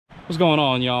What's going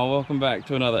on, y'all? Welcome back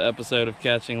to another episode of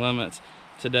Catching Limits.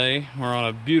 Today we're on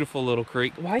a beautiful little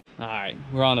creek. Alright,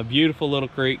 we're on a beautiful little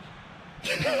creek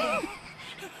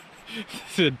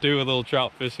to do a little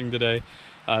trout fishing today.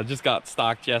 Just got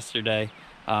stocked yesterday.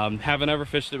 Haven't ever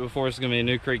fished it before. It's gonna be a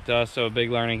new creek to us, so a big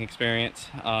learning experience.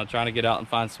 Trying to get out and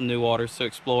find some new waters to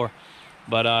explore.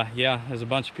 But yeah, there's a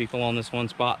bunch of people on this one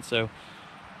spot, so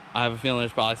I have a feeling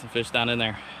there's probably some fish down in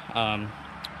there.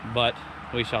 But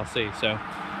we shall see. So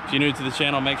if you're new to the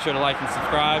channel, make sure to like and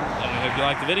subscribe, and we hope you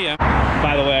like the video.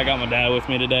 By the way, I got my dad with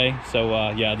me today, so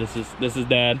yeah, this is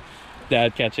dad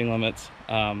catching limits.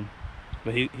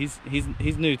 But he's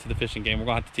new to the fishing game. We're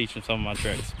gonna have to teach him some of my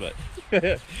tricks, but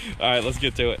all right, let's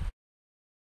get to it.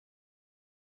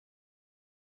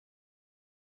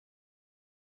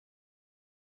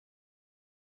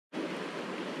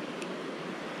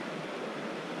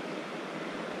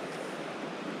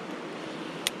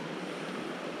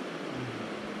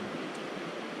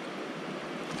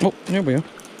 Oh, there we go.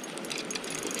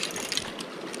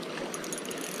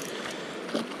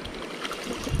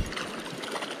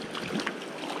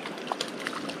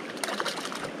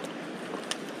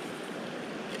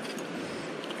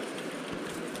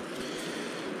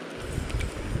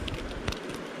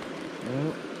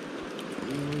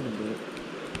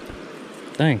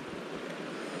 Dang.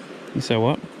 You said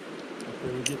what? I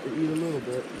said we get to eat a little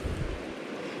bit.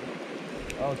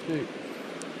 Oh shoot.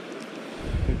 I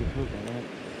think it's hooking, right?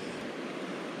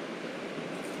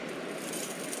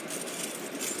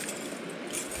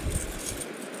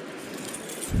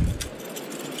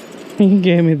 You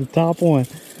gave me the top one.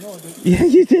 No, I didn't. Yeah,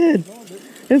 you did. No, I didn't.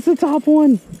 It's the top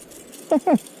one.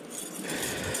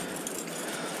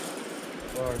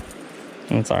 Sorry.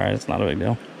 It's alright, it's not a big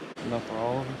deal. Enough for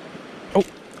all of us?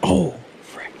 Oh,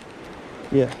 frick.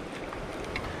 Yeah.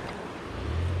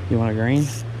 You want a green?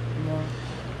 No.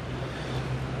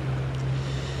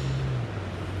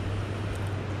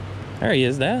 There he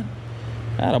is, Dad.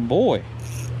 Atta boy.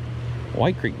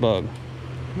 White creek bug.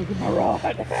 Look at my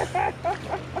rod.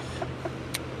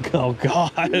 Oh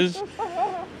gosh. Man,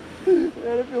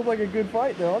 it feels like a good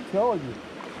fight though, I'm telling you.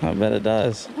 I bet it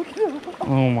does.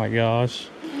 Oh my gosh.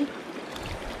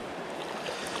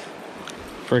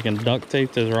 Freaking duct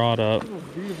taped his rod up. That's a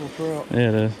beautiful trout. Yeah,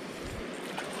 it is.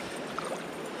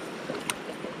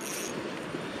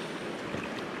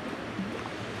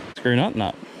 Screw nothing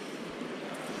up.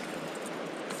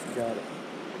 Got it.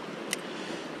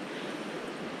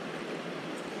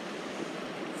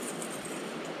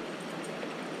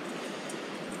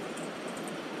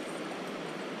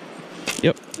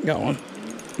 Yep, got one.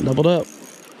 Doubled up.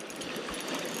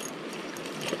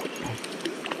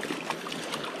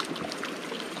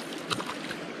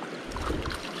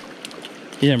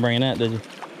 You didn't bring that, did you?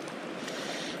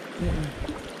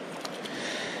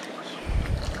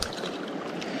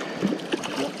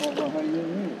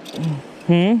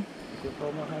 Hmm?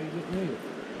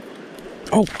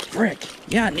 Oh, frick.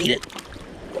 Yeah, I need it.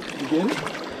 You get it?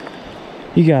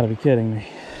 You gotta be kidding me.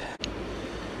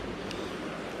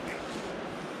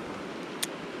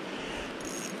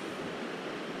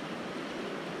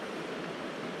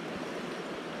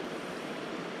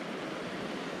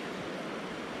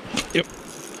 Yep,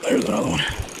 there's another one.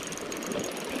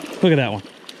 Look at that one.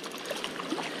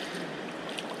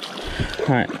 All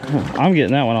right, I'm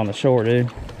getting that one on the shore,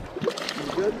 dude. You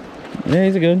good? Yeah,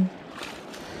 he's a good.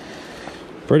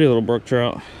 Pretty little brook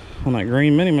trout on that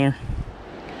green mini minnow.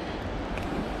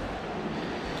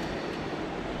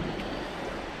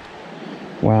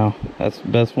 Wow, that's the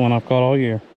best one I've caught all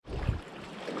year.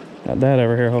 Got that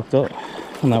over here hooked up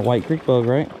on that white creek bug,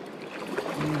 right?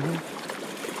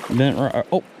 Mm-hmm. Bent right.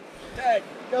 Oh. Dad,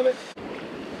 come it.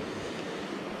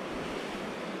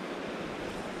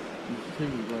 He's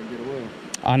gonna get away.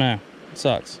 I know. It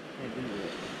sucks. Can't do that.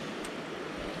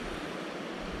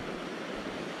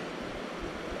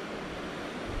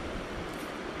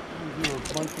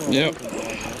 Yep.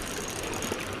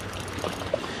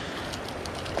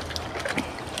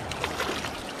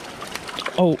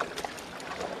 Oh.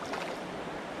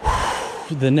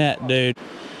 The net, dude.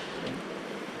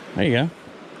 There you go.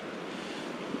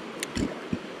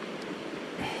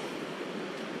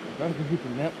 Gotta go get the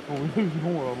net before we lose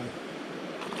more of them.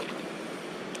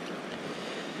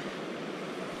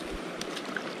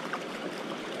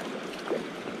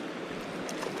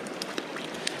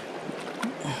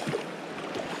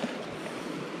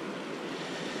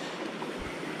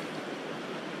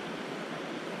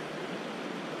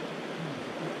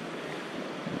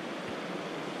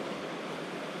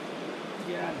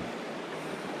 Yeah.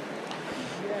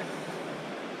 Yeah.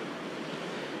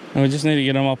 And we just need to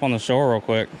get them up on the shore real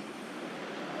quick.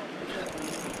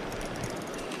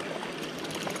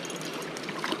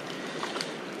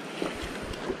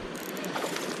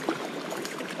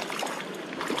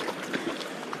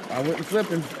 I wouldn't slip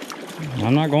him.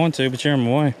 I'm not going to, but you're in my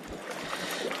way.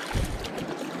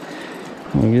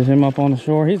 We'll get him up on the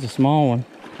shore. He's a small one.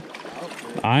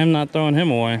 I am not throwing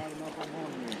him away.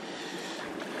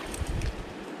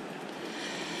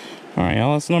 All right,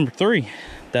 y'all, that's number 3.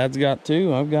 Dad's got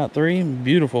 2, I've got 3.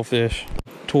 Beautiful fish.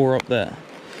 Tore up that.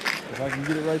 If I can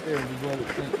get it right there and just let it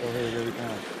sink over there every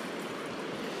time.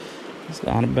 It's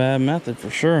not a bad method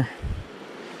for sure.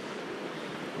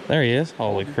 There he is.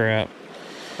 Holy crap.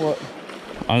 What?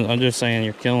 I'm just saying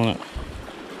you're killing it.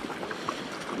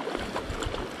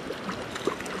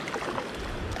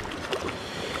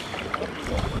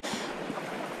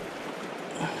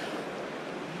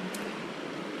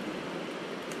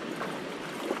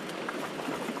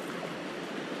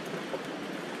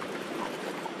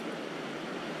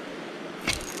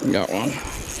 Got one.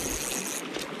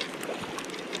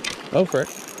 Oh, frick.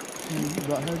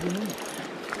 About had you in it.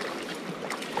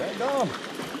 That dumb.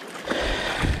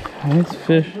 That's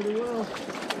fish. Pretty well.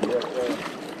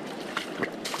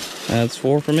 That's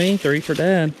 4 for me, 3 for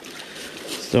Dad.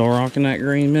 Still rocking that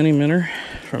green mini minnow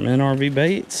from NRV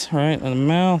Baits, right in the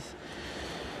mouth.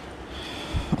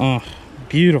 Oh,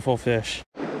 beautiful fish.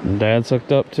 And Dad's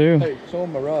hooked up too. Hey, show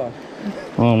him my rod.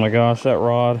 Oh my gosh, that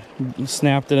rod.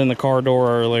 Snapped it in the car door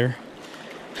earlier.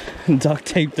 Duct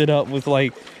taped it up with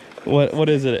like, what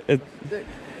is it?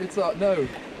 It's no.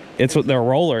 It's with their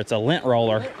roller. It's a lint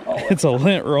roller. It's a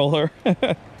lint roller.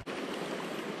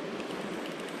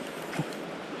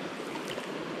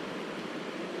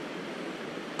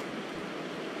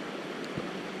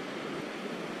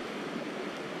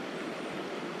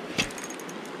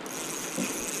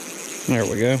 There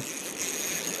we go.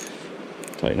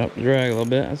 Tighten up the drag a little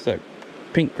bit. That's that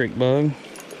pink creek bug.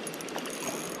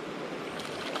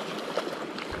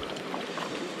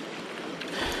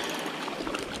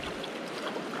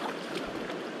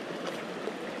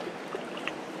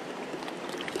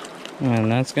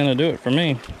 And that's gonna do it for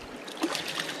me.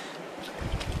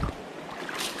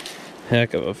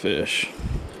 Heck of a fish.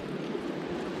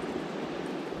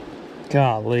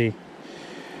 Golly.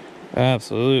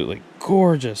 Absolutely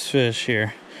gorgeous fish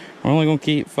here. We're only gonna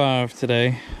keep 5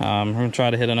 today. We're gonna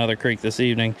try to hit another creek this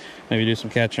evening. Maybe do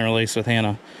some catch and release with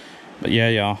Hannah. But yeah,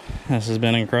 y'all, this has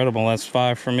been incredible. That's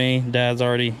 5 for me. Dad's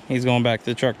he's going back to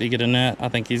the truck to get a net. I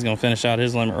think he's gonna finish out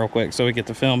his limit real quick so we get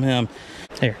to film him.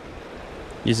 Here.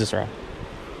 Use this rod.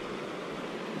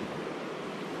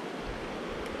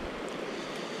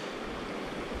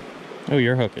 Oh,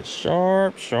 your hook is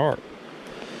sharp, sharp.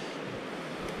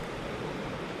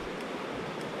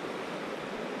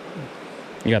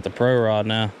 You got the pro rod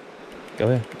now. Go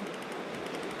ahead.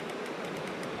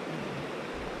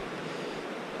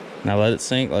 Now let it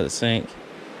sink,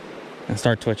 and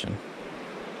start twitching.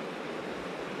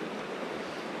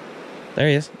 There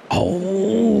he is.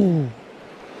 Oh!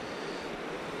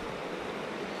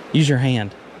 Use your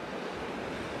hand.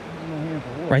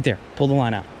 Right there. Pull the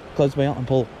line out. Close the bail and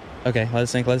pull. Okay, let it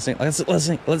sink, let it sink, let it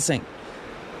sink, let it sink.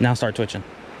 Now start twitching.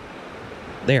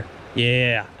 There.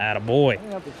 Yeah, attaboy.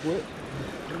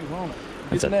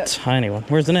 That's a tiny one.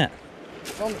 Where's the net?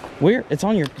 Where? It's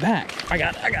on your back. I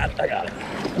got it.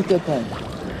 Get that thing.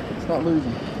 It's not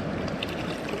losing.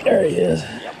 There he is.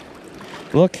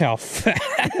 Look how fat.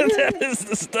 That is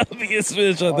the stubbiest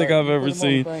fish I think I've ever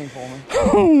seen.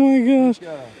 Oh my gosh.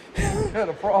 He's got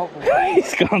a problem.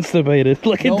 He's constipated.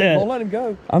 Look at that. Don't let him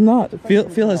go. I'm not.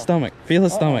 Feel his stomach. Feel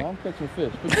his stomach. I'm catching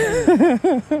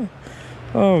a fish.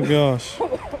 Oh gosh.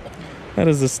 That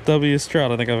is the stubbiest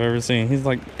trout I think I've ever seen. He's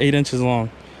like 8 inches long.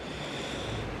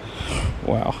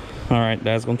 Wow. All right,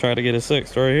 Dad's gonna try to get a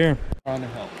 6th right here. Trying to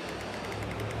help.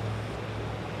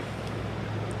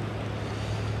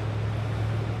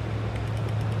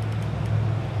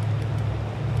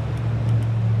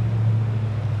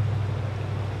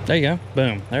 There you go.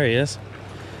 Boom. There he is.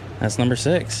 That's number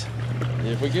 6.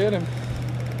 If we get him.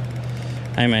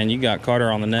 Hey man, you got Carter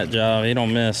on the net job. He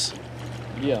don't miss.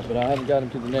 Yeah, but I haven't got him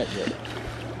to the net yet.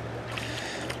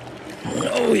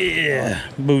 Oh yeah.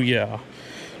 Booyah.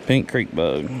 Pink creek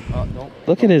bug.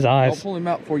 Look at his eyes. Don't pull him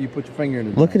out before you put your finger in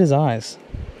his Look at his eyes.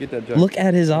 Get that jug. Look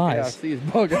at his eyes. Yeah, I see his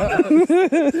bug eyes.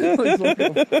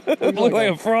 looks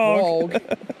like a frog.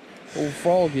 Old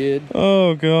frog head.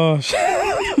 Oh gosh.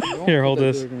 Here, hold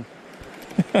this.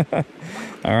 All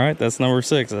right, that's number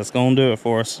 6. That's gonna do it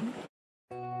for us.